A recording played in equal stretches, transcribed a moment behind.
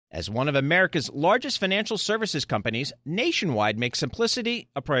As one of America's largest financial services companies, Nationwide makes simplicity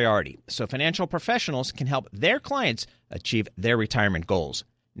a priority so financial professionals can help their clients achieve their retirement goals.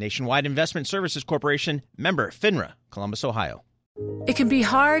 Nationwide Investment Services Corporation, member FINRA, Columbus, Ohio. It can be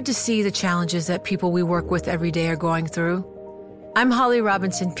hard to see the challenges that people we work with every day are going through. I'm Holly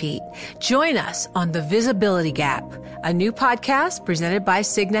Robinson Peete. Join us on The Visibility Gap, a new podcast presented by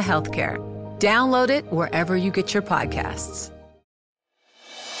Cigna Healthcare. Download it wherever you get your podcasts.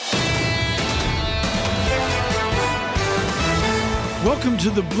 Welcome to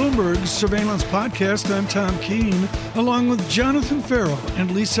the Bloomberg Surveillance Podcast. I'm Tom Keene, along with Jonathan Farrell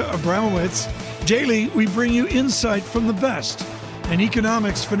and Lisa Abramowitz. Daily, we bring you insight from the best in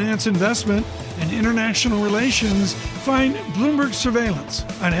economics, finance, investment, and international relations. Find Bloomberg Surveillance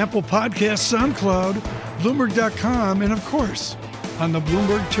on Apple Podcasts, SoundCloud, Bloomberg.com, and of course, on the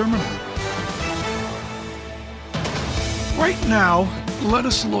Bloomberg Terminal. Right now, let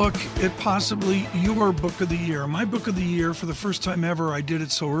us look at possibly your book of the year. My book of the year, for the first time ever, I did it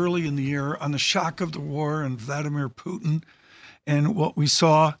so early in the year on the shock of the war and Vladimir Putin and what we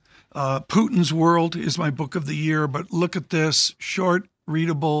saw. Putin's World is my book of the year, but look at this, short,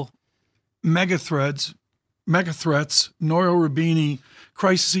 readable, Megathreats, Nouriel Roubini,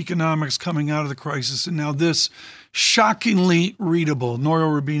 Crisis Economics coming out of the crisis, and now this, shockingly readable. Nouriel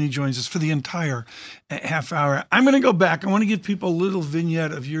Roubini joins us for the entire half hour. I'm going to go back. I want to give people a little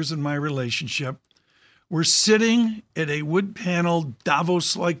vignette of yours and my relationship. We're sitting at a wood-paneled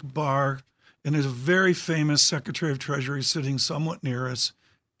Davos-like bar, and there's a very famous Secretary of Treasury sitting somewhat near us,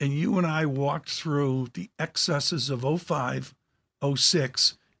 and you and I walked through the excesses of 05,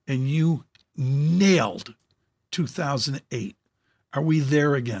 06, and you nailed 2008. Are we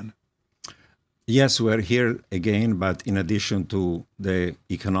there again? Yes, we're here again, but in addition to the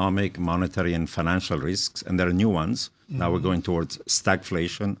economic, monetary, and financial risks, and there are new ones, now we're going towards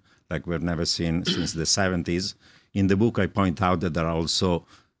stagflation, like we've never seen since the 70s. In the book, I point out that there are also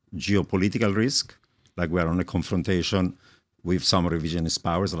geopolitical risks, like we're on a confrontation with some revisionist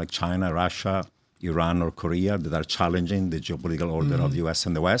powers like China, Russia, Iran, or Korea that are challenging the geopolitical order of the US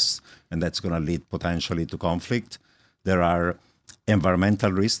and the West, and that's going to lead potentially to conflict. There are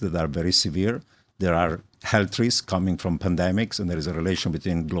environmental risks that are very severe. There are health risks coming from pandemics, and there is a relation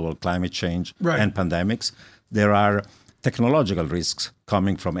between global climate change and pandemics. There are technological risks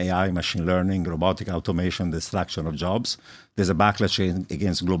coming from AI, machine learning, robotic automation, destruction of jobs. There's a backlash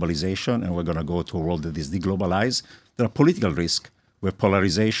against globalization, and we're going to go to a world that is deglobalized. There are political risks. We have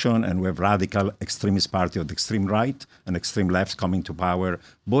polarization, and we have radical extremist party of the extreme right and extreme left coming to power,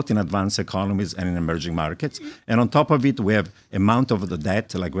 both in advanced economies and in emerging markets. And on top of it, we have amount of the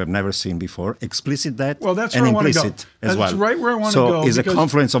debt like we've never seen before, explicit debt and implicit as well. That's right where I want to go. So it's a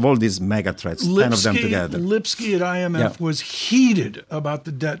confluence of all these mega threats, 10 of them together. Lipsky at IMF was heated about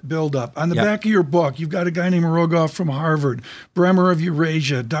the debt buildup. On the back of your book, you've got a guy named Rogoff from Harvard, Bremer of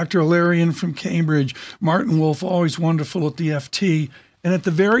Eurasia, Dr. Alarian from Cambridge, Martin Wolf, always wonderful at the FT. And at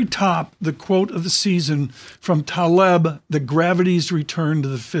the very top, the quote of the season from Taleb, the gravities return to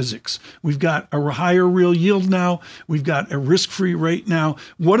the physics. We've got a higher real yield now. We've got a risk-free rate now.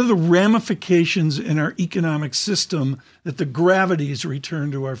 What are the ramifications in our economic system that the gravities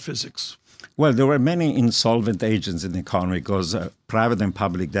return to our physics? Well, there were many insolvent agents in the economy because private and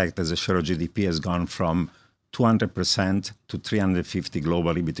public debt as a share of GDP has gone from 200% to 350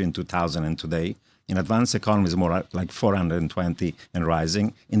 globally between 2000 and today. In advanced economies, more like 420 and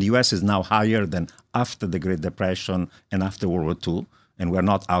rising. In the US, is now higher than after the Great Depression and after World War II. And we're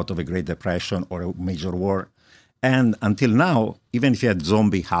not out of a Great Depression or a major war. And until now, even if you had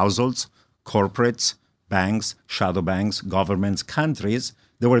zombie households, corporates, banks, shadow banks, governments, countries,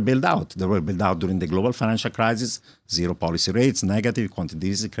 they were built out. They were built out during the global financial crisis, zero policy rates, negative quantitative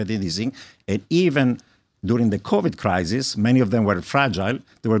easing, credit easing, and even during the COVID crisis, many of them were fragile.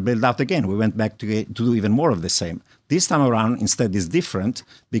 They were built out again. We went back to do even more of the same. This time around, instead, is different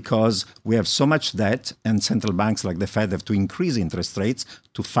because we have so much debt and central banks like the Fed have to increase interest rates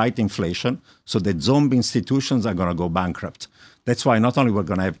to fight inflation so that zombie institutions are going to go bankrupt. That's why not only we're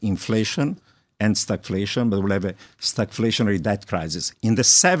going to have inflation and stagflation, but we'll have a stagflationary debt crisis. In the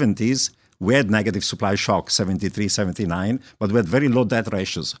 70s, we had negative supply shock, 73, 79, but we had very low debt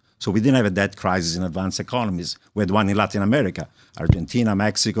ratios. So we didn't have a debt crisis in advanced economies. We had one in Latin America. Argentina,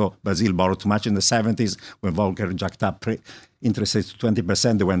 Mexico, Brazil borrowed too much in the 70s. When Volcker jacked up interest rates to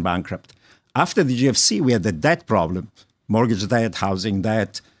 20%, they went bankrupt. After the GFC, we had the debt problem, mortgage debt, housing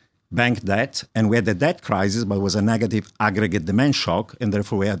debt, bank debt, and we had the debt crisis, but it was a negative aggregate demand shock, and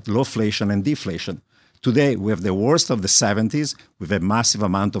therefore we had lowflation and deflation. Today, we have the worst of the 70s with a massive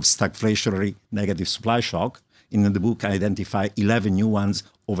amount of stagflationary negative supply shock. In the book, I identify 11 new ones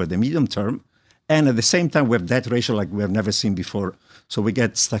over the medium term. And at the same time, we have debt ratio like we have never seen before. So we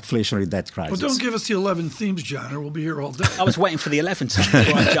get stagflationary debt crisis. Well, don't give us the 11 themes, John, or we'll be here all day. I was waiting for the 11th time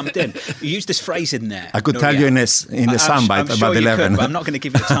before I jumped in. You used this phrase in there. I could tell you in the soundbite about 11. Could, but I'm not going to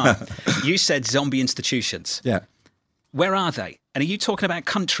give you the time. You said zombie institutions. Yeah. Where are they? And are you talking about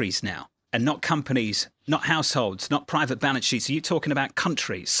countries now and not companies, not households, not private balance sheets? Are you talking about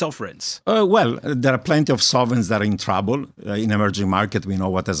countries, sovereigns? Well, there are plenty of sovereigns that are in trouble. In emerging markets, we know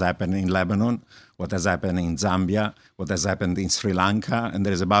what has happened in Lebanon, what has happened in Zambia, what has happened in Sri Lanka. And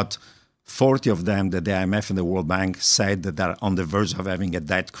there's about 40 of them that the IMF and the World Bank said that they're on the verge of having a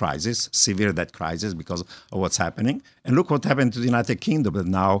debt crisis, severe debt crisis because of what's happening. And look what happened to the United Kingdom that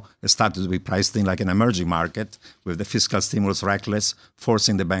now has started to be priced in like an emerging market with the fiscal stimulus reckless,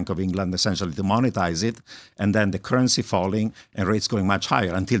 forcing the Bank of England essentially to monetize it, and then the currency falling and rates going much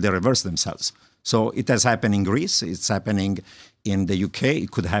higher until they reverse themselves. So it has happened in Greece, it's happening in the UK,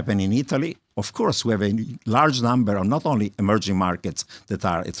 it could happen in Italy. Of course, we have a large number of not only emerging markets that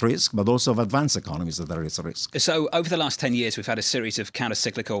are at risk, but also of advanced economies that are at risk. So over the last 10 years, we've had a series of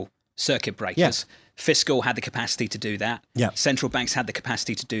counter-cyclical circuit breakers. Yes. Fiscal had the capacity to do that. Yeah. Central banks had the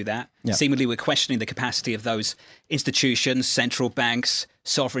capacity to do that. Yeah. Seemingly, we're questioning the capacity of those institutions, central banks,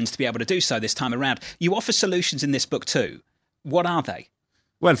 sovereigns to be able to do so this time around. You offer solutions in this book too. What are they?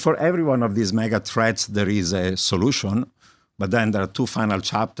 Well, for every one of these mega threats, there is a solution. But then there are two final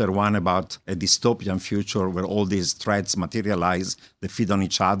chapters, one about a dystopian future where all these threats materialize, they feed on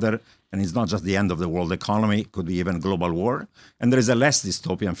each other, and it's not just the end of the world economy, it could be even global war. And there is a less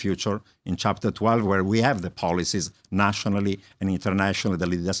dystopian future in chapter 12 where we have the policies nationally and internationally that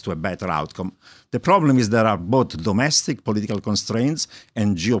lead us to a better outcome. The problem is there are both domestic political constraints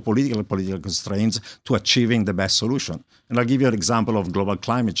and geopolitical political constraints to achieving the best solution. And I'll give you an example of global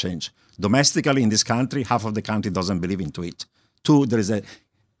climate change. Domestically in this country, half of the country doesn't believe into it. Two, there is a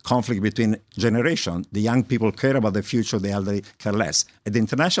conflict between generations. The young people care about the future, the elderly care less. At the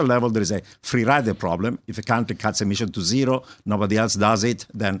international level, there is a free rider problem. If a country cuts emission to zero, nobody else does it,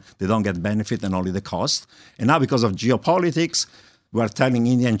 then they don't get benefit and only the cost. And now because of geopolitics, we are telling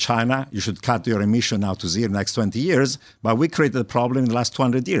India and China, you should cut your emission now to zero in the next 20 years, but we created a problem in the last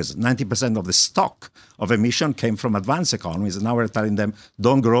 200 years. 90% of the stock of emission came from advanced economies, and now we're telling them,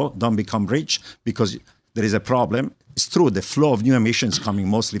 don't grow, don't become rich, because there is a problem. It's true, the flow of new emissions coming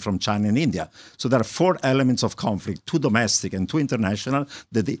mostly from China and India. So there are four elements of conflict, two domestic and two international,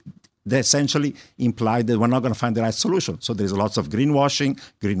 that they essentially imply that we're not going to find the right solution. So there's lots of greenwashing,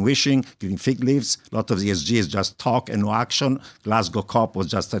 green wishing, green fig leaves. A lot of ESG is just talk and no action. Glasgow COP was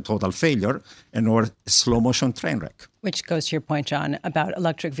just a total failure and or a slow motion train wreck. Which goes to your point, John, about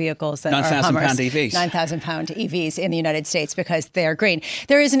electric vehicles that are £9,000 EVs. £9,000 EVs in the United States because they are green.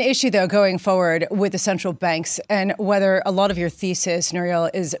 There is an issue, though, going forward with the central banks and whether a lot of your thesis, Nouriel,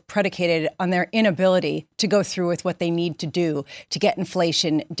 is predicated on their inability to go through with what they need to do to get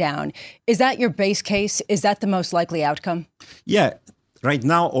inflation down. Is that your base case? Is that the most likely outcome? Yeah. Right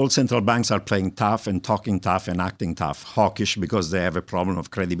now, all central banks are playing tough and talking tough and acting tough, hawkish, because they have a problem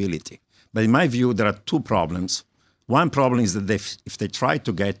of credibility. But in my view, there are two problems. One problem is that if they try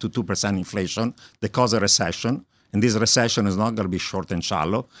to get to 2% inflation, they cause a recession. And this recession is not going to be short and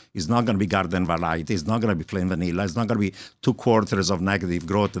shallow. It's not going to be garden variety. It's not going to be plain vanilla. It's not going to be 2 quarters of negative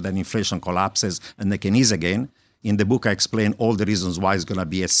growth, then inflation collapses and they can ease again. In the book, I explain all the reasons why it's going to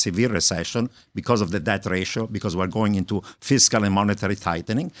be a severe recession because of the debt ratio, because we're going into fiscal and monetary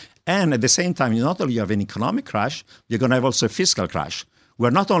tightening. And at the same time, not only you have an economic crash, you're going to have also a fiscal crash. We're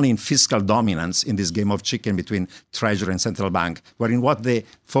not only in fiscal dominance in this game of chicken between Treasury and central bank, we're in what the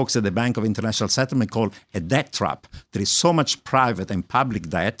folks at the Bank of International Settlement call a debt trap. There is so much private and public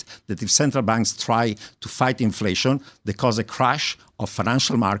debt that if central banks try to fight inflation, they cause a crash of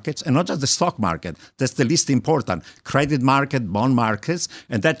financial markets, and not just the stock market. That's the least important. Credit market, bond markets,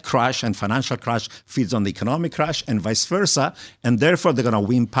 and that crash and financial crash feeds on the economic crash and vice versa, and therefore they're going to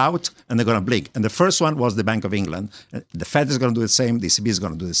wimp out and they're going to blink. And the first one was the Bank of England. The Fed is going to do the same, the ECB is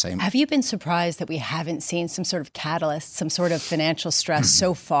going to do the same. Have you been surprised that we haven't seen some sort of catalyst, some sort of financial stress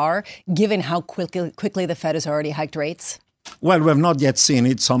so far, given how quickly the Fed has already hiked rates? Well, we have not yet seen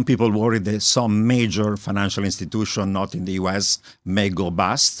it. Some people worry that some major financial institution, not in the U.S., may go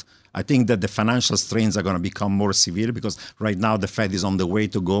bust. I think that the financial strains are going to become more severe because right now the Fed is on the way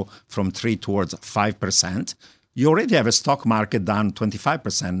to go from 3 towards 5%. You already have a stock market down 25%,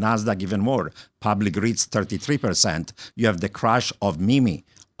 NASDAQ even more, public REITs 33%. You have the crash of Mimi,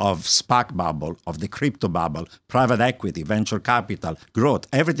 of SPAC bubble, of the crypto bubble, private equity, venture capital, growth.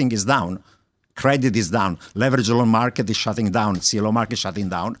 Everything is down. Credit is down. Leverage loan market is shutting down. CLO market shutting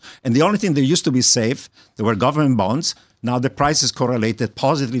down. And the only thing that used to be safe, there were government bonds. Now the price is correlated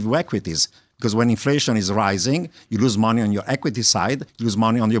positively with equities. Because when inflation is rising, you lose money on your equity side, you lose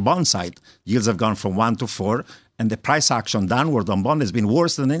money on your bond side. Yields have gone from 1 to 4. And the price action downward on bond has been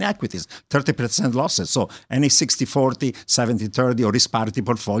worse than in equities, 30% losses. So any 60-40, 70-30 or risk parity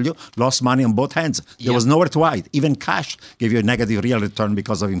portfolio lost money on both hands. There was nowhere to hide. Even cash gave you a negative real return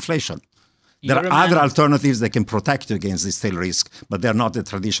because of inflation. There are other alternatives that can protect you against this tail risk, but they're not the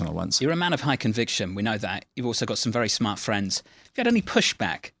traditional ones. You're a man of high conviction. We know that. You've also got some very smart friends. Have you had any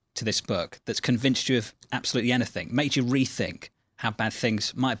pushback to this book that's convinced you of absolutely anything, made you rethink how bad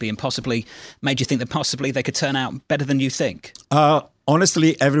things might be and possibly made you think that possibly they could turn out better than you think?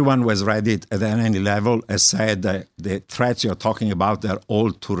 Honestly, everyone who has read it at any level has said that the threats you're talking about, they're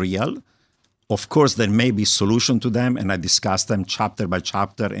all too real. Of course, there may be solution to them, and I discussed them chapter by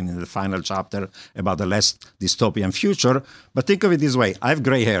chapter and in the final chapter about the less dystopian future. But think of it this way. I have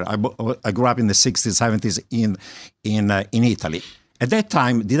gray hair. I grew up in the 60s, 70s in Italy. At that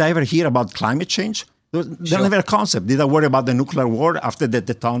time, did I ever hear about climate change? There was never a concept. Did I worry about the nuclear war after the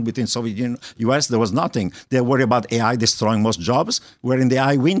detente between Soviet Union and US? There was nothing. Did I worry about AI destroying most jobs? We're in the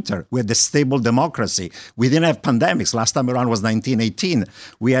AI winter. We had a stable democracy. We didn't have pandemics. Last time around was 1918.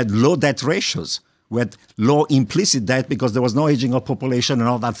 We had low debt ratios. We had low implicit debt because there was no aging of population and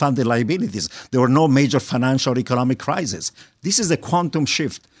all unfunded liabilities. There were no major financial or economic crises. This is a quantum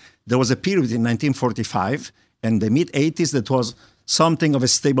shift. There was a period in 1945 and the mid-80s that was something of a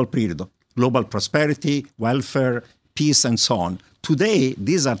stable period. Global prosperity, welfare, peace, and so on. Today,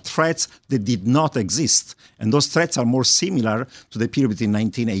 these are threats that did not exist. And those threats are more similar to the period between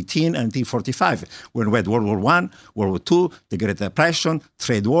 1918 and 1945, when we had World War I, World War II, the Great Depression,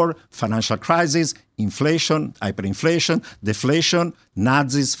 trade war, financial crisis, inflation, hyperinflation, deflation,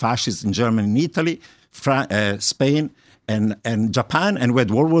 Nazis, fascists in Germany and Italy, Spain, and Japan, and we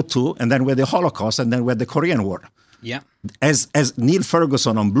had World War II, and then we had the Holocaust, and then we had the Korean War. Yeah. As Neil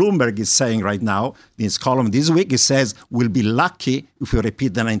Ferguson on Bloomberg is saying right now, in his column this week, he says, we'll be lucky if we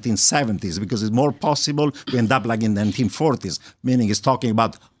repeat the 1970s because it's more possible we end up like in the 1940s, meaning he's talking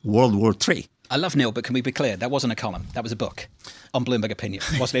about World War III. I love Neil, but can we be clear? That wasn't a column. That was a book on Bloomberg Opinion,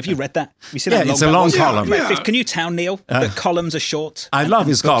 wasn't it? Have you read that? Have you seen that? It's a long column. Yeah. Can you tell Neil that columns are short? I love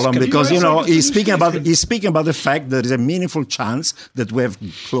his column because, he's speaking about the fact that there is a meaningful chance that we have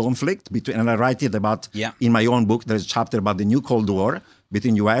conflict between, and I write it about in my own book. There's a chapter about the new Cold War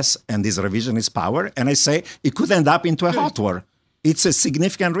between U.S. and this revisionist power, and I say it could end up into a hot war. It's a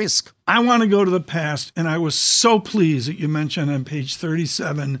significant risk. I want to go to the past, and I was so pleased that you mentioned on page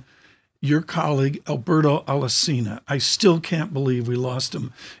 37 your colleague, Alberto Alesina. I still can't believe we lost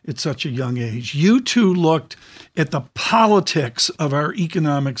him at such a young age. You two looked at the politics of our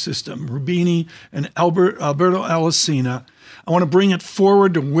economic system, Roubini and Alberto Alesina. I want to bring it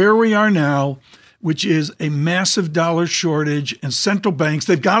forward to where we are now, which is a massive dollar shortage, and central banks,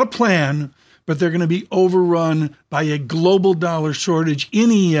 they've got a plan, but they're going to be overrun by a global dollar shortage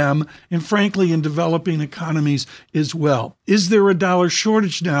in EM and, frankly, in developing economies as well. Is there a dollar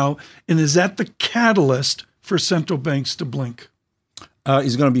shortage now, and is that the catalyst for central banks to blink?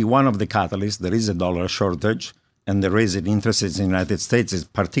 It's going to be one of the catalysts. There is a dollar shortage, and the rise in interest rates in the United States is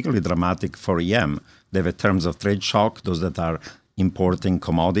particularly dramatic for EM. They have a terms of trade shock, those that are importing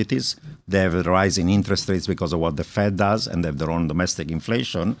commodities. They have a rise in interest rates because of what the Fed does, and they have their own domestic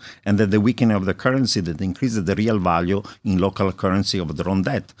inflation, and then the weakening of the currency that increases the real value in local currency of their own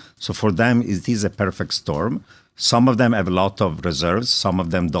debt. So for them, it is a perfect storm. Some of them have a lot of reserves. Some of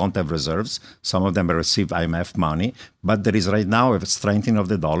them don't have reserves. Some of them have received IMF money. But there is right now a strengthening of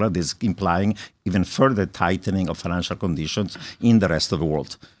the dollar that is implying even further tightening of financial conditions in the rest of the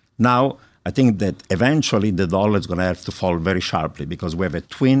world. Now, I think that eventually the dollar is going to have to fall very sharply because we have a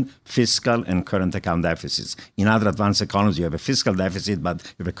twin fiscal and current account deficits. In other advanced economies, you have a fiscal deficit, but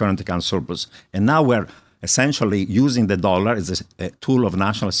you have a current account surplus. And now we're essentially using the dollar as a tool of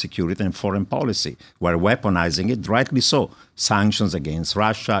national security and foreign policy. We're weaponizing it, rightly so. Sanctions against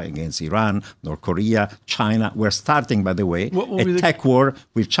Russia, against Iran, North Korea, China. We're starting, by the way, a tech war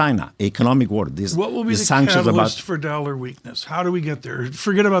with China, economic war. What will be the catalyst for dollar weakness? How do we get there?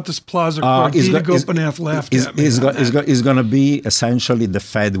 Forget about this Plaza Court. Dita Gopinath laughed at me. It's going to be essentially the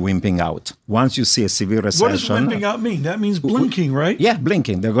Fed wimping out. Once you see a severe recession. What does wimping out mean? That means blinking, right? Yeah,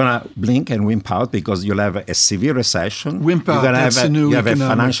 blinking. They're going to blink and wimp out because you'll have a severe recession. Wimp out, that's a new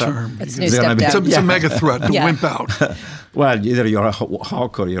economic term. It's a new step down. It's a mega threat to wimp out. Well, either you're a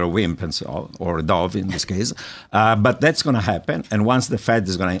hawk or you're a wimp, and so, or a dove in this case. But that's going to happen. And once the Fed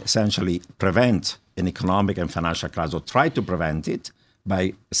is going to essentially prevent an economic and financial crisis, or try to prevent it,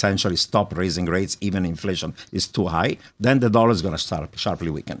 by essentially stop raising rates, even inflation is too high, then the dollar is going to start sharply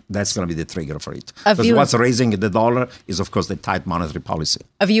weaken. That's going to be the trigger for it. Because what's raising the dollar is, of course, the tight monetary policy.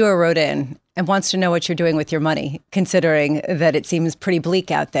 A viewer wrote in and wants to know what you're doing with your money, considering that it seems pretty bleak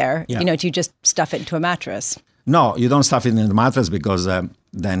out there. Yeah. Do you just stuff it into a mattress? No, you don't stuff it in the mattress because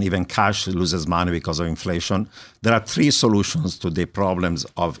then even cash loses money because of inflation. There are three solutions to the problems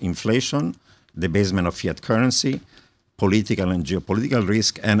of inflation: the basement of fiat currency, political and geopolitical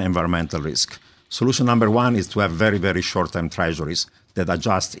risk, and environmental risk. Solution number one is to have very, very short-term treasuries that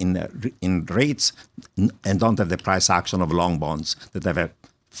adjust in rates and don't have the price action of long bonds that have a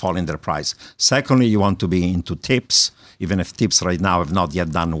fall in their price. Secondly, you want to be into tips, even if tips right now have not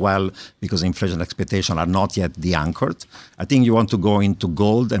yet done well because inflation expectations are not yet de-anchored. I think you want to go into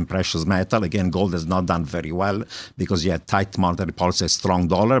gold and precious metal. Again, gold has not done very well because you had tight monetary policy, a strong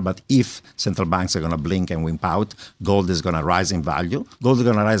dollar. But if central banks are going to blink and wimp out, gold is going to rise in value. Gold is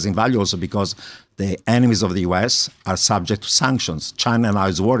going to rise in value also because the enemies of the U.S. are subject to sanctions. China now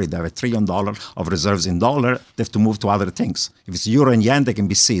is worried. They have $1 trillion of reserves in dollar. They have to move to other things. If it's euro and yen, they can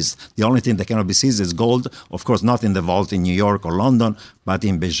be seized. The only thing that cannot be seized is gold. Of course, not in the vault in New York or London, but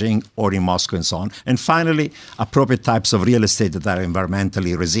in Beijing or in Moscow and so on. And finally, appropriate types of real estate that are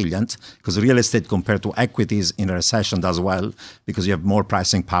environmentally resilient, because real estate compared to equities in a recession does well because you have more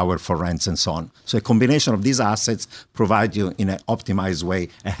pricing power for rents and so on. So a combination of these assets provide you in an optimized way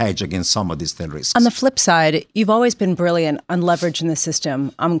a hedge against some of these tail risks. On the flip side, you've always been brilliant on leverage in the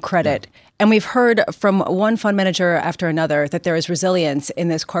system, on credit. Yeah. And we've heard from one fund manager after another that there is resilience in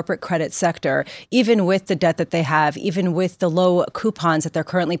this corporate credit sector, even with the debt that they have, even with the low coupons that they're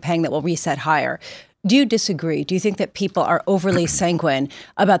currently paying that will reset higher. Do you disagree? Do you think that people are overly sanguine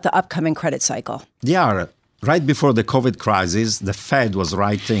about the upcoming credit cycle? They are. Right before the COVID crisis, the Fed was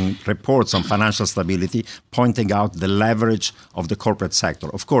writing reports on financial stability, pointing out the leverage of the corporate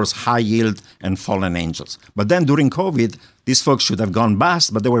sector. Of course, high yield and fallen angels. But then during COVID, these folks should have gone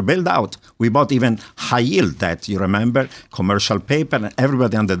bust, but they were bailed out. We bought even high yield debt, you remember, commercial paper, and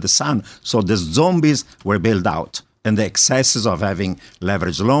everybody under the sun. So the zombies were bailed out. And the excesses of having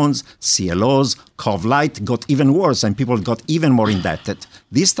leveraged loans, CLOs, Cov Light got even worse and people got even more indebted.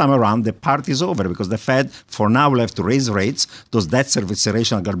 This time around, the party is over because the Fed, for now, will have to raise rates. Those debt service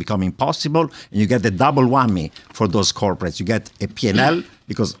ratios are going to become impossible. And you get the double whammy for those corporates. You get a P&L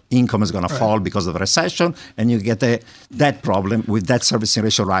because income is going to fall because of the recession. And you get a debt problem with debt servicing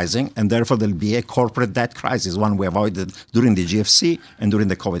ratio rising. And therefore, there'll be a corporate debt crisis, one we avoided during the GFC and during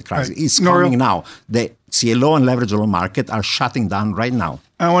the COVID crisis. It's coming now. The CLO and leverage loan market are shutting down right now.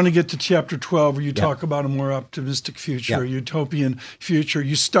 I want to get to chapter 12 where you talk about a more optimistic future, a utopian future.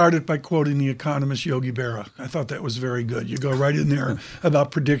 You started by quoting the economist Yogi Berra. I thought that was very good. You go right in there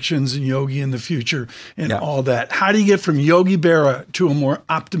about predictions and Yogi in the future and all that. How do you get from Yogi Berra to a more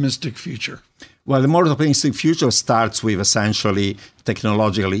optimistic future? Well, the more optimistic future starts with essentially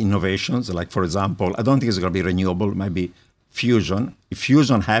technological innovations. Like, for example, I don't think it's going to be renewable. It might be fusion. If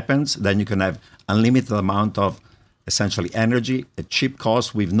fusion happens, then you can have unlimited amount of essentially energy at cheap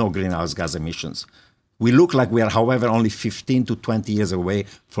cost with no greenhouse gas emissions. We look like we are, however, only 15 to 20 years away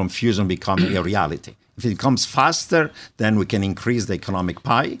from fusion becoming a reality. If it comes faster, then we can increase the economic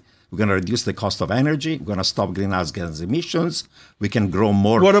pie. We're going to reduce the cost of energy. We're going to stop greenhouse gas emissions. We can grow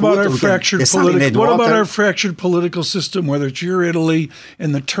more What about food. our fractured political system, whether it's your Italy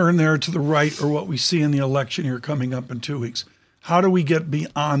and the turn there to the right or what we see in the election here coming up in 2 weeks? How do we get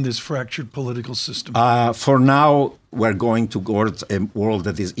beyond this fractured political system? For now, we're going towards a world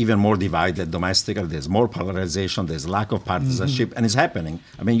that is even more divided domestically. There's more polarization. There's lack of partisanship. And it's happening.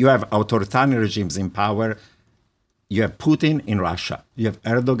 I mean, you have authoritarian regimes in power. You have Putin in Russia. You have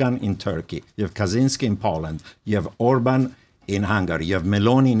Erdogan in Turkey. You have Kaczynski in Poland. You have Orban in Hungary. You have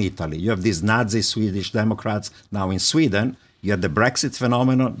Meloni in Italy. You have these Nazi Swedish Democrats now in Sweden. You had the Brexit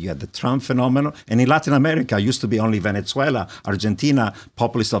phenomenon, you had the Trump phenomenon, and in Latin America, used to be only Venezuela, Argentina,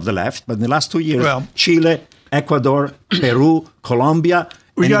 populists of the left, but in the last 2 years, Chile, Ecuador, Peru, Colombia,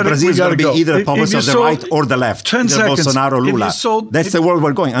 Brazil is going to be either populists of the right or the left. 10 seconds. Bolsonaro, Lula. That's the world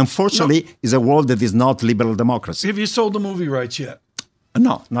we're going. Unfortunately, it's a world that is not liberal democracy. Have you sold the movie rights yet?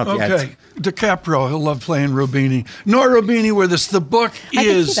 No, not yet. Okay. DiCaprio, he'll love playing Roubini. Nora Roubini with us. The book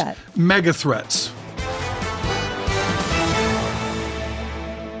is Megathreats.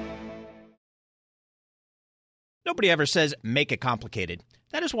 Nobody ever says, make it complicated.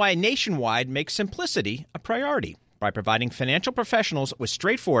 That is why Nationwide makes simplicity a priority by providing financial professionals with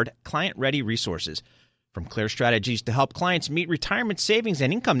straightforward, client-ready resources. From clear strategies to help clients meet retirement savings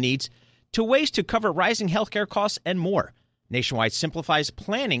and income needs, to ways to cover rising healthcare costs and more. Nationwide simplifies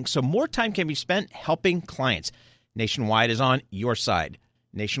planning so more time can be spent helping clients. Nationwide is on your side.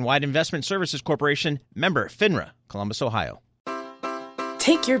 Nationwide Investment Services Corporation, member FINRA, Columbus, Ohio.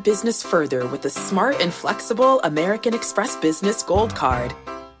 Take your business further with the smart and flexible American Express Business Gold Card.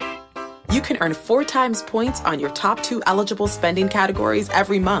 You can earn 4 times points on your top 2 eligible spending categories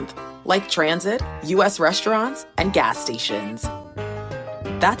every month, like transit, U.S. restaurants, and gas stations.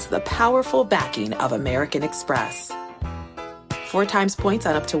 That's the powerful backing of American Express. 4 times points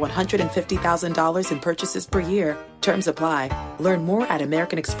on up to $150,000 in purchases per year. Terms apply. Learn more at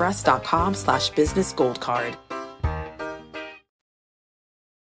americanexpress.com/businessgoldcard.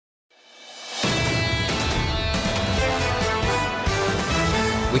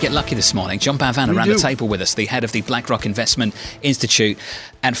 We get lucky this morning. John Bavan around the table with us, the head of the BlackRock Investment Institute,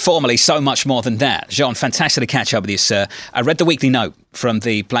 and formerly so much more than that. John, fantastic to catch up with you, sir. I read the weekly note from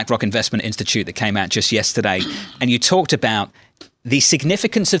the BlackRock Investment Institute that came out just yesterday, and you talked about the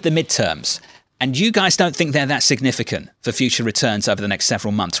significance of the midterms. And you guys don't think they're that significant for future returns over the next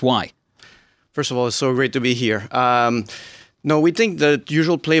several months. Why? First of all, it's so great to be here. No, we think the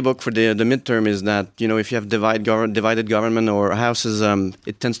usual playbook for the midterm is that, if you have divided government or houses,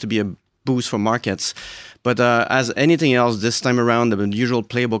 it tends to be a boost for markets. But as anything else, this time around, the usual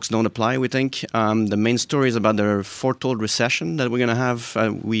playbooks don't apply, we think. The main story is about the foretold recession that we're going to have,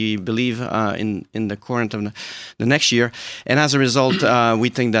 we believe, in the current of the next year. And as a result, we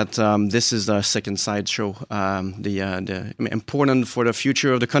think that this is the second sideshow, important for the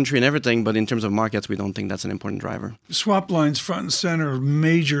future of the country and everything. But in terms of markets, we don't think that's an important driver. Swap lines front and center,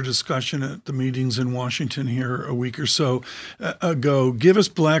 major discussion at the meetings in Washington here a week or so ago. Give us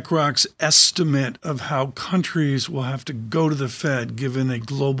BlackRock's estimate of how countries will have to go to the Fed given a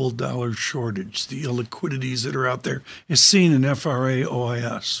global dollar shortage, the illiquidities that are out there, is seen in FRA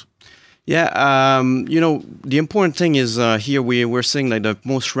OIS. Yeah, the important thing is here we're seeing like the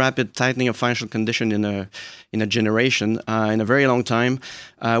most rapid tightening of financial condition in a generation, in a very long time.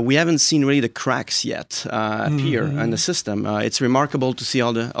 We haven't seen really the cracks yet appear in the system. It's remarkable to see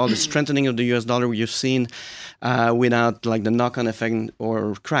all the strengthening of the U.S. dollar we've seen without like the knock-on effect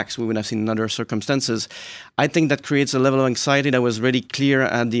or cracks we would have seen in other circumstances. I think that creates a level of anxiety that was really clear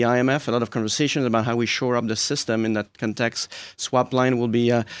at the IMF. A lot of conversations about how we shore up the system in that context. Swap line will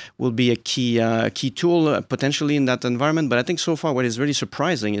be a key tool potentially in that environment. But I think so far what is really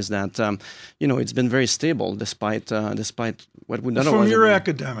surprising is that it's been very stable despite what would otherwise. From your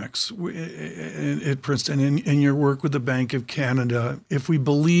academics at Princeton, in your work with the Bank of Canada, if we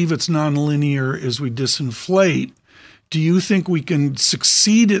believe it's nonlinear as we disinflate, do you think we can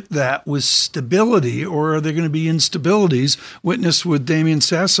succeed at that with stability, or are there going to be instabilities? Witnessed with Damien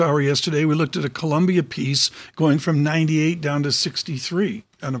Sassower yesterday, we looked at a Columbia piece going from 98 down to 63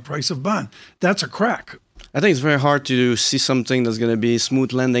 on the price of bond. That's a crack. I think it's very hard to see something that's going to be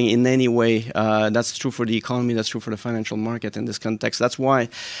smooth landing in any way. That's true for the economy. That's true for the financial market in this context. That's why,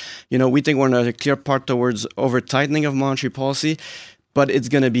 we think we're on a clear path towards over-tightening of monetary policy. But it's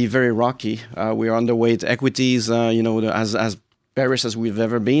going to be very rocky. We are underweight equities, as bearish as we've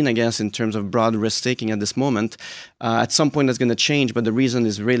ever been, I guess, in terms of broad risk taking at this moment. At some point, that's going to change. But the reason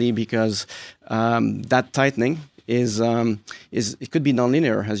is really because that tightening is it could be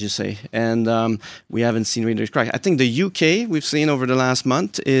nonlinear, as you say, and we haven't seen really crack. I think the UK we've seen over the last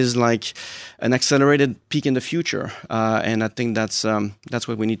month is like an accelerated peak in the future, and I think that's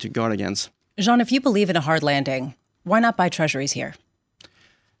what we need to guard against. Jean, if you believe in a hard landing, why not buy treasuries here?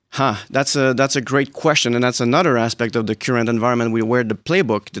 That's a great question, and that's another aspect of the current environment where the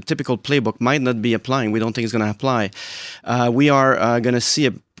typical playbook might not be applying. We don't think it's going to apply. We are going to see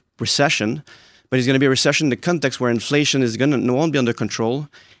a recession, but it's going to be a recession in the context where inflation won't be under control.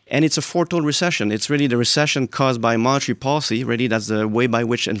 And it's a foretold recession. It's really the recession caused by monetary policy. Really, that's the way by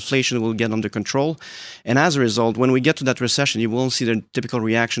which inflation will get under control. And as a result, when we get to that recession, you won't see the typical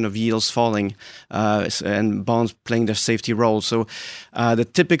reaction of yields falling and bonds playing their safety role. So the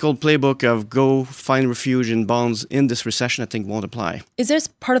typical playbook of go find refuge in bonds in this recession, I think, won't apply. Is this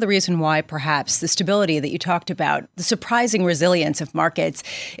part of the reason why perhaps the stability that you talked about, the surprising resilience of markets,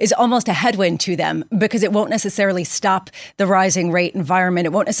 is almost a headwind to them because it won't necessarily stop the rising rate environment?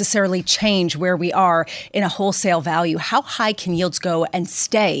 It won't necessarily change where we are in a wholesale value. How high can yields go and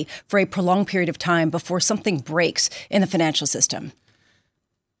stay for a prolonged period of time before something breaks in the financial system?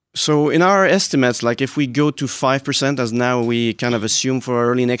 So in our estimates, like if we go to 5%, as now we kind of assume for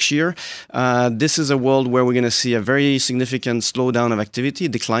early next year, this is a world where we're going to see a very significant slowdown of activity,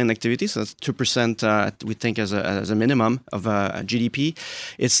 decline in activity. So that's 2%, we think, as a minimum of GDP.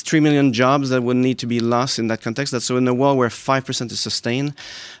 It's 3 million jobs that would need to be lost in that context. That's so in a world where 5% is sustained.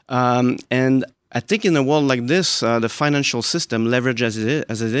 And I think in a world like this, the financial system, leveraged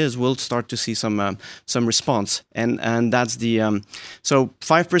as it is, will start to see some response, and that's the so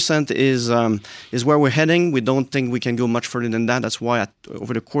 5% is where we're heading. We don't think we can go much further than that. That's why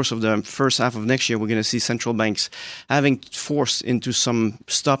over the course of the first half of next year, we're going to see central banks having forced into some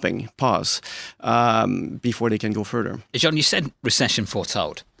pause before they can go further. Jean, you said recession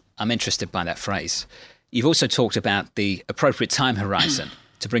foretold. I'm interested by that phrase. You've also talked about the appropriate time horizon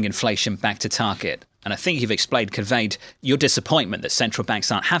to bring inflation back to target. And I think you've conveyed your disappointment that central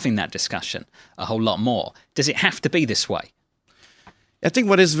banks aren't having that discussion a whole lot more. Does it have to be this way? I think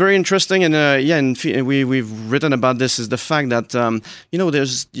what is very interesting, and we've written about this, is the fact that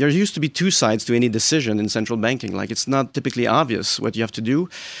there used to be two sides to any decision in central banking. Like, it's not typically obvious what you have to do,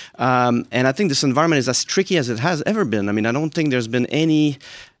 and I think this environment is as tricky as it has ever been. I mean, I don't think there's been any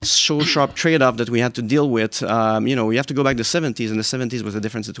so sharp trade-off that we had to deal with. We have to go back to the 70s, and the 70s was a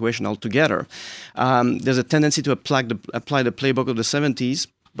different situation altogether. There's a tendency to apply the playbook of the 70s.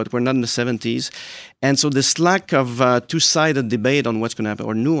 But we're not in the 70s. And so this lack of two-sided debate on what's going to happen,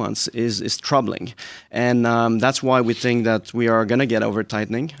 or nuance, is troubling. And that's why we think that we are going to get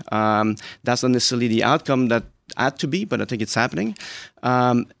over-tightening. That's not necessarily the outcome that had to be, but I think it's happening.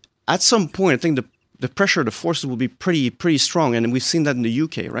 At some point, I think the pressure, the forces will be pretty strong. And we've seen that in the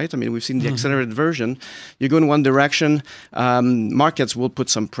UK, right? I mean, we've seen the accelerated version. You go in one direction, markets will put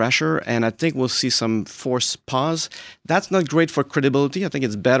some pressure, and I think we'll see some forced pause. That's not great for credibility. I think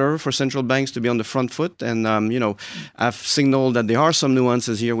it's better for central banks to be on the front foot. And, I've signaled that there are some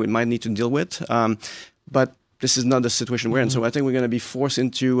nuances here we might need to deal with. But this is not the situation we're in. So I think we're going to be forced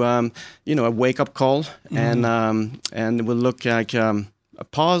into, a wake-up call, and we'll look like a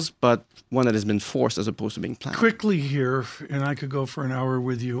pause, but one that has been forced as opposed to being planned. Quickly here, and I could go for an hour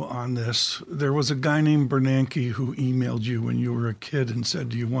with you on this. There was a guy named Bernanke who emailed you when you were a kid and said,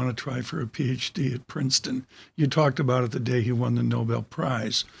 do you want to try for a PhD at Princeton? You talked about it the day he won the Nobel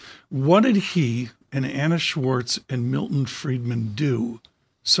Prize. What did he and Anna Schwartz and Milton Friedman do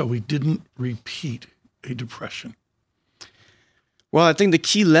so he didn't repeat a depression? Well, I think the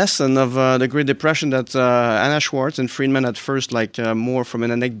key lesson of the Great Depression that Anna Schwartz and Friedman at first, more from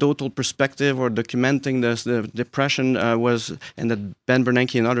an anecdotal perspective or documenting the Depression was, and that Ben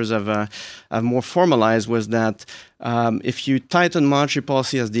Bernanke and others have more formalized, was that if you tighten monetary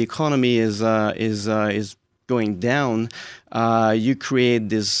policy as the economy is going down, you create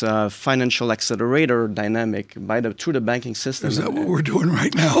this financial accelerator dynamic through the banking system. Is that what we're doing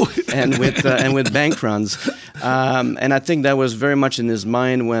right now? and with bank runs, and I think that was very much in his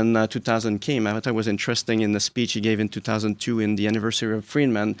mind when 2000 came. I thought it was interesting in the speech he gave in 2002 in the anniversary of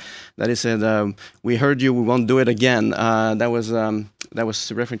Friedman that he said, "We heard you. We won't do it again." That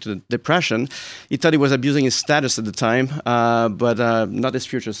was referring to the Depression. He thought he was abusing his status at the time, but not his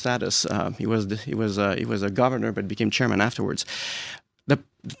future status. He was a governor, but became chairman afterwards.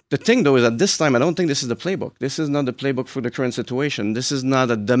 The thing, though, is at this time, I don't think this is the playbook. This is not the playbook for the current situation. This is not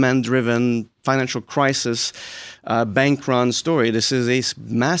a demand-driven financial crisis, bank run story. This is a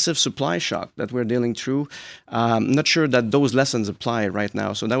massive supply shock that we're dealing through. I'm not sure that those lessons apply right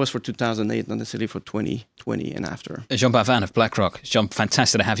now. So that was for 2008, not necessarily for 2020 and after. Jean Bavin of BlackRock. Jean,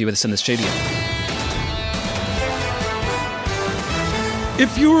 fantastic to have you with us in the studio.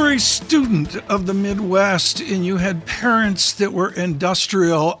 If you were a student of the Midwest and you had parents that were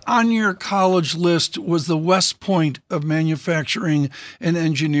industrial, on your college list was the West Point of Manufacturing and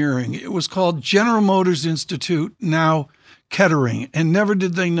Engineering. It was called General Motors Institute, now Kettering. And never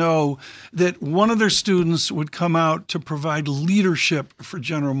did they know that one of their students would come out to provide leadership for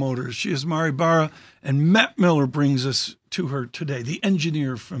General Motors. She is Mari Barra, and Matt Miller brings us to her today, the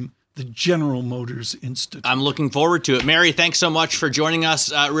engineer from the General Motors Institute. I'm looking forward to it. Mary, thanks so much for joining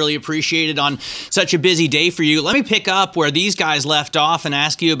us. Really appreciate it on such a busy day for you. Let me pick up where these guys left off and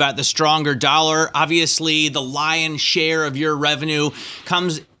ask you about the stronger dollar. Obviously, the lion's share of your revenue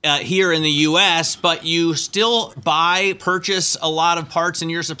comes here in the U.S., but you still purchase a lot of parts in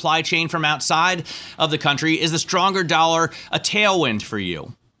your supply chain from outside of the country. Is the stronger dollar a tailwind for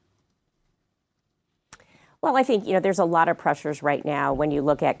you? Well, I think, there's a lot of pressures right now when you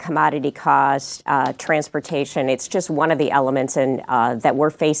look at commodity costs, transportation. It's just one of the elements that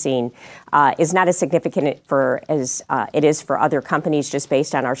we're facing is not as significant as it is for other companies just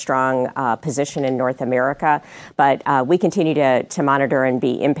based on our strong position in North America. But we continue to monitor and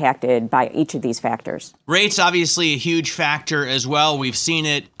be impacted by each of these factors. Rates, obviously, a huge factor as well. We've seen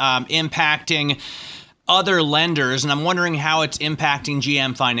it impacting other lenders, and I'm wondering how it's impacting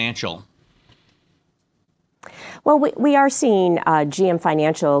GM Financial. Well, we are seeing GM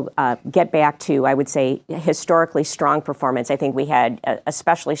Financial get back to, I would say, historically strong performance. I think we had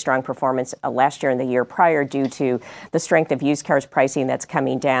especially strong performance last year and the year prior due to the strength of used cars pricing that's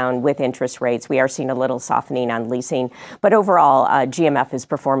coming down with interest rates. We are seeing a little softening on leasing, but overall, GMF is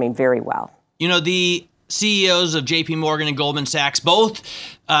performing very well. You know, the CEOs of JP Morgan and Goldman Sachs both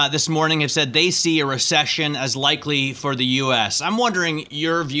this morning have said they see a recession as likely for the U.S. I'm wondering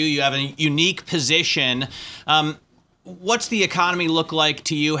your view. You have a unique position. What's the economy look like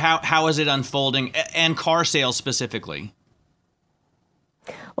to you? How is it unfolding, and car sales specifically?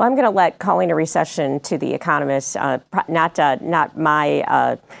 Well, I'm going to let calling a recession to the economists, not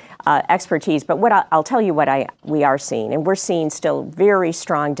my expertise, but what I'll tell you what we are seeing, and we're seeing still very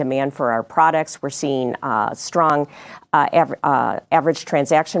strong demand for our products. We're seeing strong average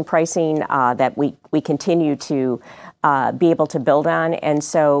transaction pricing that we continue to be able to build on. And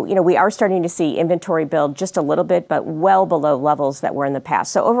so, you know, we are starting to see inventory build just a little bit, but well below levels that were in the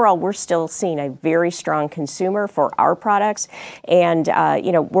past. So overall, we're still seeing a very strong consumer for our products. And,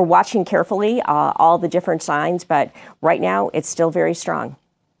 you know, we're watching carefully all the different signs, but right now it's still very strong.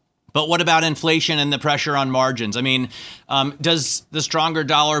 But what about inflation and the pressure on margins? I mean, does the stronger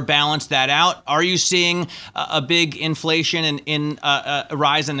dollar balance that out? Are you seeing a big inflation in a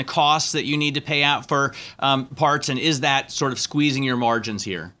rise in the costs that you need to pay out for parts? And is that sort of squeezing your margins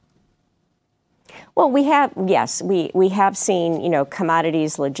here? Well, we have seen, you know,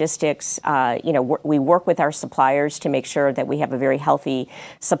 commodities, logistics, you know, we work with our suppliers to make sure that we have a very healthy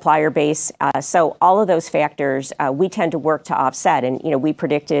supplier base. So all of those factors, we tend to work to offset. And, you know, we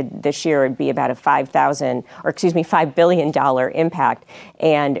predicted this year it'd be about a $5 billion impact.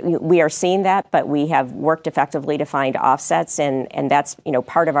 And we are seeing that, but we have worked effectively to find offsets. And that's, you know,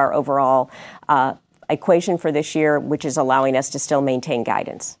 part of our overall equation for this year, which is allowing us to still maintain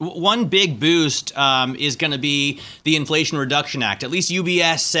guidance. One big boost is going to be the Inflation Reduction Act. At least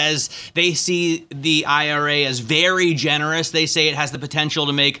UBS says they see the IRA as very generous. They say it has the potential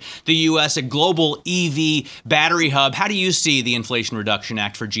to make the U.S. a global EV battery hub. How do you see the Inflation Reduction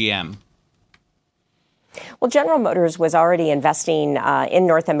Act for GM? Well, General Motors was already investing in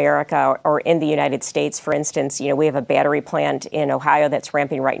North America or in the United States. For instance, you know, we have a battery plant in Ohio that's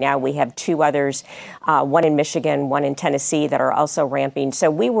ramping right now. We have two others, one in Michigan, one in Tennessee, that are also ramping.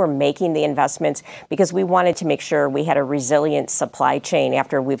 So we were making the investments because we wanted to make sure we had a resilient supply chain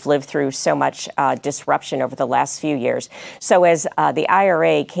after we've lived through so much disruption over the last few years. So as the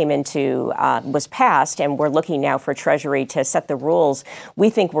IRA was passed, and we're looking now for Treasury to set the rules, we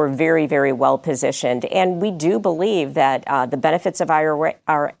think we're very, very well positioned. And we do believe that the benefits of our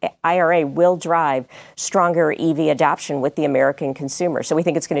IRA will drive stronger EV adoption with the American consumer. So we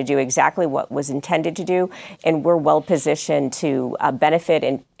think it's going to do exactly what was intended to do, and we're well positioned to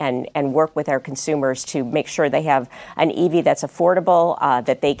benefit and work with our consumers to make sure they have an EV that's affordable,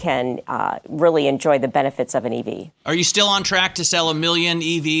 that they can really enjoy the benefits of an EV. Are you still on track to sell 1 million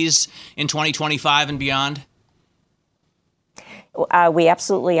EVs in 2025 and beyond? We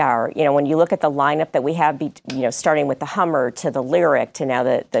absolutely are. You know, when you look at the lineup that we have, you know, starting with the Hummer to the Lyriq to now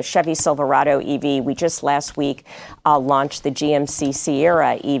the Chevy Silverado EV, we just last week launched the GMC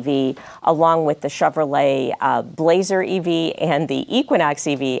Sierra EV, along with the Chevrolet Blazer EV and the Equinox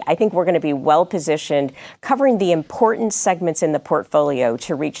EV. I think we're going to be well positioned, covering the important segments in the portfolio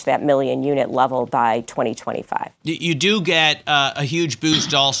to reach that 1 million unit level by 2025. You do get a huge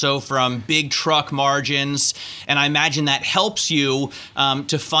boost also from big truck margins, and I imagine that helps you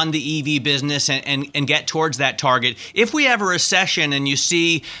to fund the EV business and get towards that target. If we have a recession and you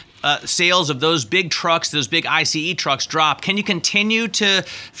see sales of those big trucks, those big ICE trucks drop, can you continue to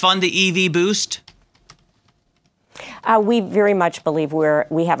fund the EV boost? We very much believe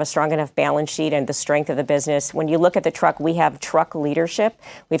we have a strong enough balance sheet and the strength of the business. When you look at the truck, we have truck leadership.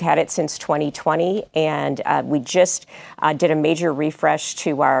 We've had it since 2020, and we just did a major refresh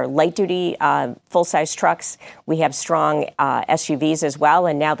to our light-duty full-size trucks. We have strong SUVs as well,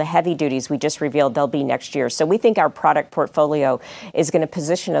 and now the heavy duties we just revealed they'll be next year. So we think our product portfolio is going to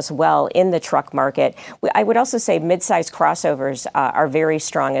position us well in the truck market. I would also say mid-size crossovers are very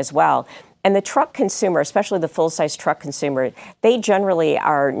strong as well. And the truck consumer, especially the full-size truck consumer, they generally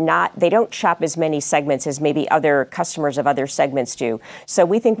they don't shop as many segments as maybe other customers of other segments do. So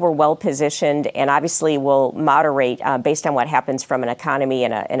we think we're well positioned, and obviously will moderate based on what happens from an economy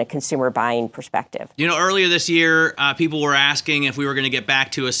and a consumer buying perspective. You know, earlier this year, people were asking if we were going to get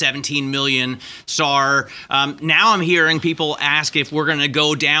back to a 17 million SAR. Now I'm hearing people ask if we're going to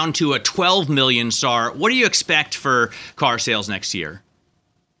go down to a 12 million SAR. What do you expect for car sales next year?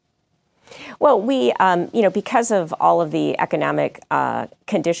 Well, we, because of all of the economic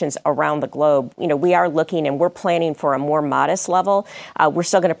conditions around the globe, we are looking and we're planning for a more modest level. We're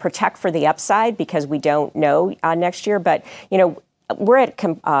still going to protect for the upside because we don't know next year. But, we're at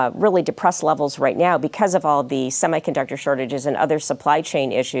really depressed levels right now because of all the semiconductor shortages and other supply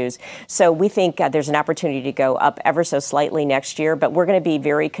chain issues. So we think there's an opportunity to go up ever so slightly next year, but we're going to be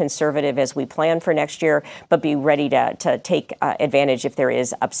very conservative as we plan for next year, but be ready to take advantage if there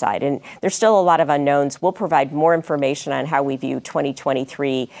is upside. And there's still a lot of unknowns. We'll provide more information on how we view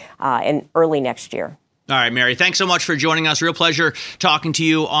 2023 and early next year. All right, Mary, thanks so much for joining us. Real pleasure talking to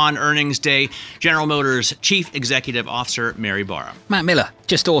you on earnings day. General Motors Chief Executive Officer Mary Barra. Matt Miller,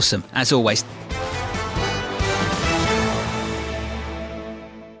 just awesome, as always.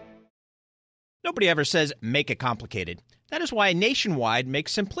 Nobody ever says make it complicated. That is why Nationwide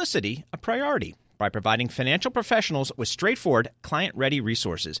makes simplicity a priority by providing financial professionals with straightforward, client-ready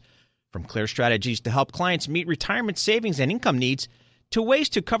resources. From clear strategies to help clients meet retirement savings and income needs, to ways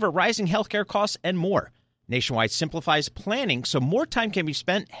to cover rising healthcare costs and more. Nationwide simplifies planning so more time can be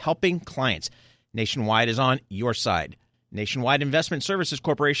spent helping clients. Nationwide is on your side. Nationwide Investment Services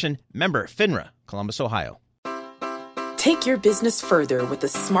Corporation, member FINRA, Columbus, Ohio. Take your business further with the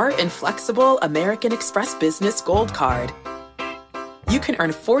smart and flexible American Express Business Gold Card. You can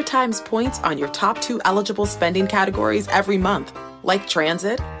earn 4 times points on your top 2 eligible spending categories every month, like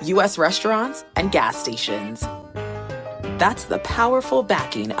transit, U.S. restaurants, and gas stations. That's the powerful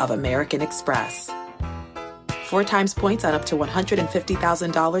backing of American Express. 4 times points on up to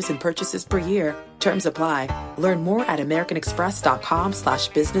 $150,000 in purchases per year. Terms apply. Learn more at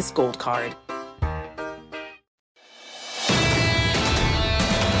americanexpress.com/business gold card.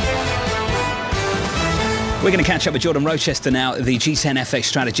 We're going to catch up with Jordan Rochester now, the G10 FX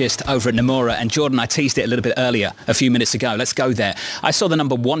strategist over at Nomura. And Jordan, I teased it a little bit earlier, a few minutes ago. Let's go there. I saw the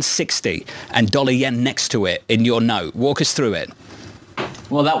number 160 and dollar yen next to it in your note. Walk us through it.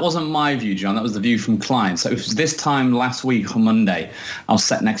 Well, that wasn't my view, John. That was the view from clients. So it was this time last week on Monday, I was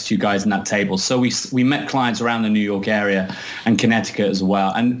sat next to you guys in that table. So we met clients around the New York area and Connecticut as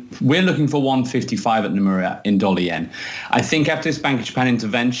well. And we're looking for 155 at Nomura in dollar yen. I think after this Bank of Japan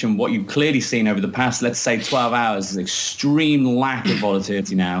intervention, what you've clearly seen over the past, let's say 12 hours, is extreme lack of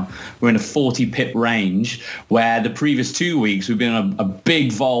volatility now. We're in a 40 pip range where the previous 2 weeks we've been on a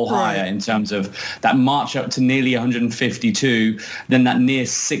big vol higher in terms of that march up to nearly 152, then that near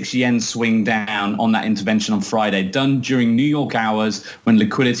 6 yen swing down on that intervention on Friday, done during New York hours when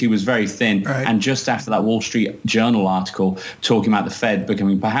liquidity was very thin, and just after that Wall Street Journal article talking about the Fed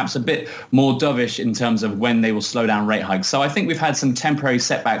becoming perhaps a bit more dovish in terms of when they will slow down rate hikes. So I think we've had some temporary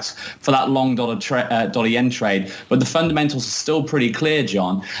setbacks for that long dollar yen trade, but the fundamentals are still pretty clear,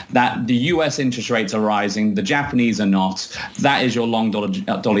 John, that the US interest rates are rising, the Japanese are not. That is your long dollar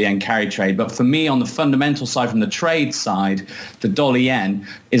yen carry trade. But for me, on the fundamental side, from the trade side, the dollar yen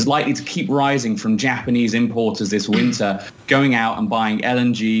is likely to keep rising from Japanese importers this winter, going out and buying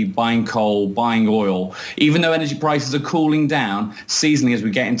LNG, buying coal, buying oil. Even though energy prices are cooling down, seasonally as we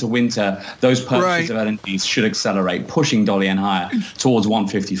get into winter, those purchases of LNGs should accelerate, pushing dollar yen higher towards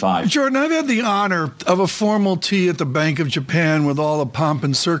 155. Jordan, I've had the honor of a formal tea at the Bank of Japan with all the pomp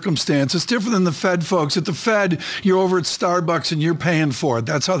and circumstance. It's different than the Fed folks. At the Fed, you're over at Starbucks and you're paying for it.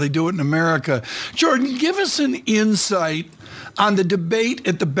 That's how they do it in America. Jordan, give us an insight on the debate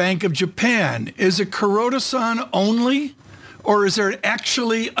at the Bank of Japan. Is it Kuroda-san only, or is there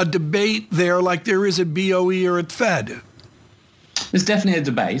actually a debate there like there is at BOE or at Fed? There's definitely a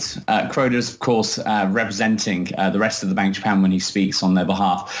debate. Kuroda's, of course, representing the rest of the Bank of Japan when he speaks on their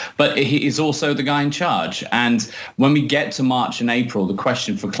behalf. But he is also the guy in charge. And when we get to March and April, the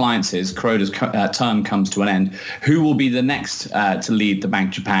question for clients is, Kuroda's term comes to an end, who will be the next to lead the Bank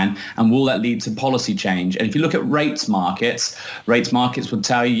of Japan? And will that lead to policy change? And if you look at rates markets would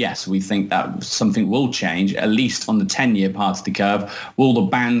tell you, yes, we think that something will change, at least on the 10-year part of the curve. Will the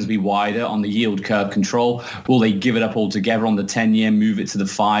bands be wider on the yield curve control? Will they give it up altogether on the 10-year? Move it to the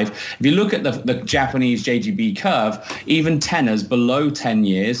 5. If you look at the Japanese JGB curve, even tenors below 10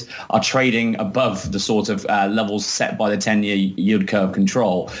 years are trading above the sort of levels set by the 10-year yield curve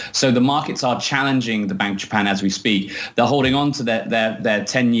control. So the markets are challenging the Bank of Japan as we speak. They're holding on to their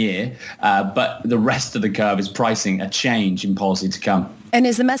 10-year, but the rest of the curve is pricing a change in policy to come. And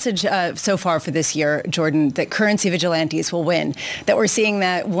is the message so far for this year, Jordan, that currency vigilantes will win? That we're seeing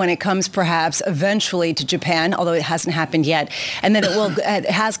that when it comes perhaps eventually to Japan, although it hasn't happened yet, and then it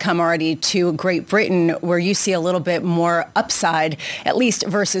has come already to Great Britain, where you see a little bit more upside, at least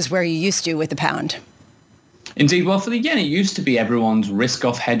versus where you used to with the pound? Indeed. Well, for the yen, it used to be everyone's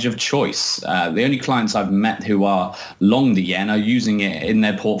risk-off hedge of choice. The only clients I've met who are long the yen are using it in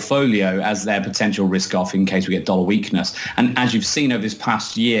their portfolio as their potential risk-off in case we get dollar weakness. And as you've seen over this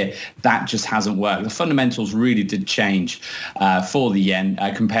past year, that just hasn't worked. The fundamentals really did change for the yen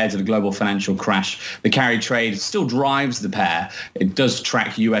compared to the global financial crash. The carry trade still drives the pair. It does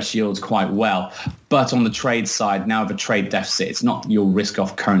track US yields quite well. But on the trade side, now of a trade deficit, it's not your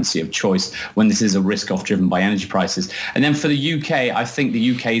risk-off currency of choice when this is a risk-off driven by energy prices. And then for the UK, I think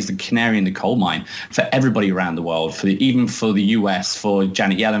the UK is the canary in the coal mine for everybody around the world, even for the US, for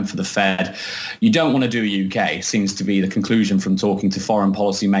Janet Yellen, for the Fed. You don't want to do a UK, seems to be the conclusion from talking to foreign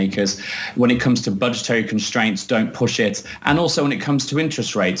policy makers. When it comes to budgetary constraints, don't push it. And also when it comes to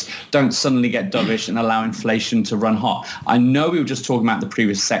interest rates, don't suddenly get dovish and allow inflation to run hot. I know we were just talking about the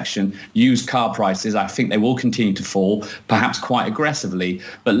previous section, used car prices. I think they will continue to fall, perhaps quite aggressively,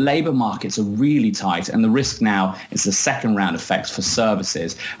 but labour markets are really tight, and the risk now is the second round effects for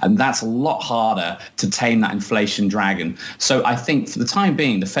services, and that's a lot harder to tame that inflation dragon. So I think for the time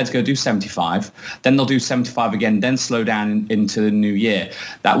being, the Fed's going to do 75, then they'll do 75 again, then slow down into the new year.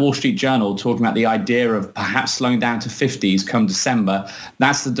 That Wall Street Journal talking about the idea of perhaps slowing down to 50s come December,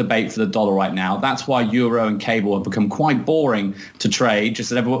 that's the debate for the dollar right now. That's why euro and cable have become quite boring to trade,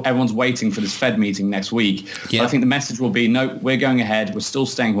 just that everyone's waiting for this Fed meeting next week. Yeah. But I think the message will be, no, we're going ahead, we're still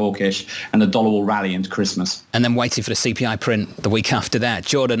staying hawkish, and the dollar will rally into Christmas. And then waiting for the CPI print the week after that.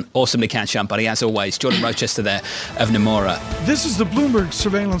 Jordan, awesome to catch up, buddy, as always. Jordan Rochester there of Nomura. This is the Bloomberg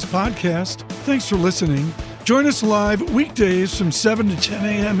Surveillance Podcast. Thanks for listening. Join us live weekdays from 7 to 10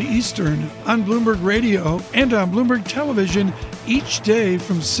 a.m. Eastern on Bloomberg Radio and on Bloomberg Television each day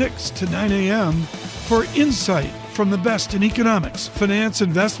from 6 to 9 a.m. for insight from the best in economics, finance,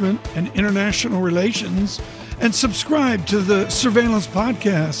 investment, and international relations. And subscribe to the Surveillance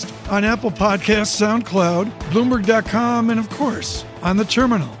Podcast on Apple Podcasts, SoundCloud, Bloomberg.com, and of course, on the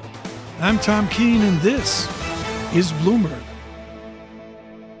terminal. I'm Tom Keene, and this is Bloomberg.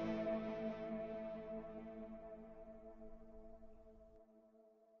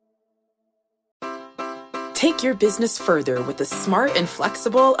 Take your business further with the smart and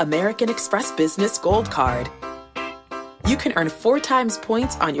flexible American Express Business Gold Card. You can earn 4 times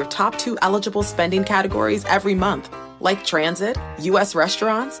points on your top 2 eligible spending categories every month, like transit, U.S.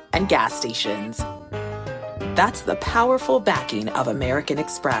 restaurants, and gas stations. That's the powerful backing of American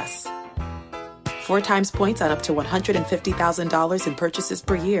Express. 4 times points on up to $150,000 in purchases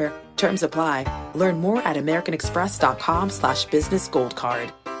per year. Terms apply. Learn more at americanexpress.com/business gold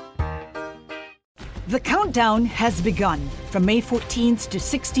card. The countdown has begun. From May 14th to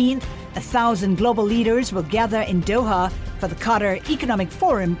 16th, 1,000 global leaders will gather in Doha for the Qatar Economic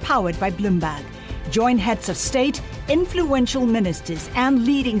Forum powered by Bloomberg. Join heads of state, influential ministers, and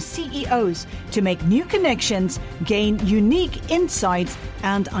leading CEOs to make new connections, gain unique insights,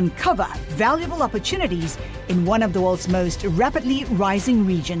 and uncover valuable opportunities in one of the world's most rapidly rising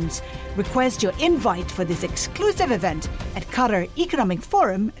regions. Request your invite for this exclusive event at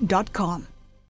QatarEconomicForum.com.